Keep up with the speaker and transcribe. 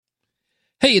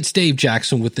Hey, it's Dave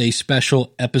Jackson with a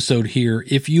special episode here.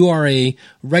 If you are a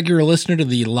regular listener to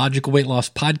the Logical Weight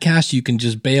Loss podcast, you can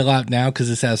just bail out now because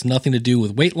this has nothing to do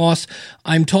with weight loss.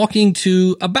 I'm talking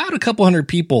to about a couple hundred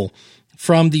people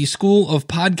from the School of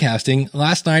Podcasting.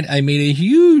 Last night, I made a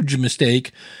huge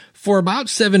mistake. For about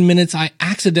 7 minutes, I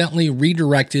accidentally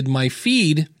redirected my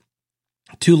feed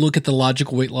to look at the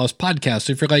Logical Weight Loss podcast.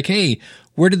 So if you're like, hey,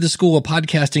 where did the School of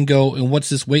Podcasting go and what's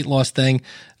this weight loss thing?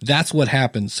 That's what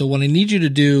happened. So what I need you to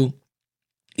do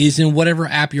is in whatever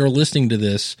app you're listening to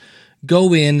this,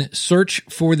 go in, search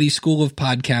for the School of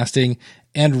Podcasting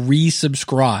and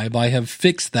resubscribe. I have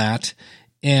fixed that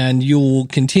and you'll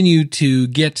continue to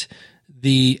get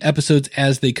the episodes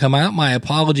as they come out. My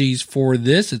apologies for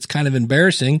this. It's kind of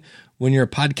embarrassing when you're a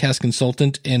podcast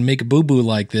consultant and make a boo-boo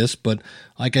like this. But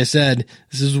like I said,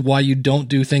 this is why you don't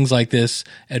do things like this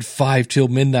at 5 till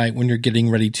midnight when you're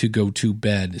getting ready to go to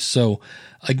bed. So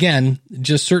again,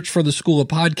 just search for the School of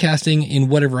Podcasting in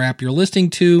whatever app you're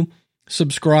listening to,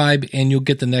 subscribe, and you'll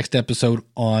get the next episode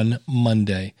on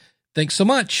Monday. Thanks so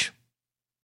much.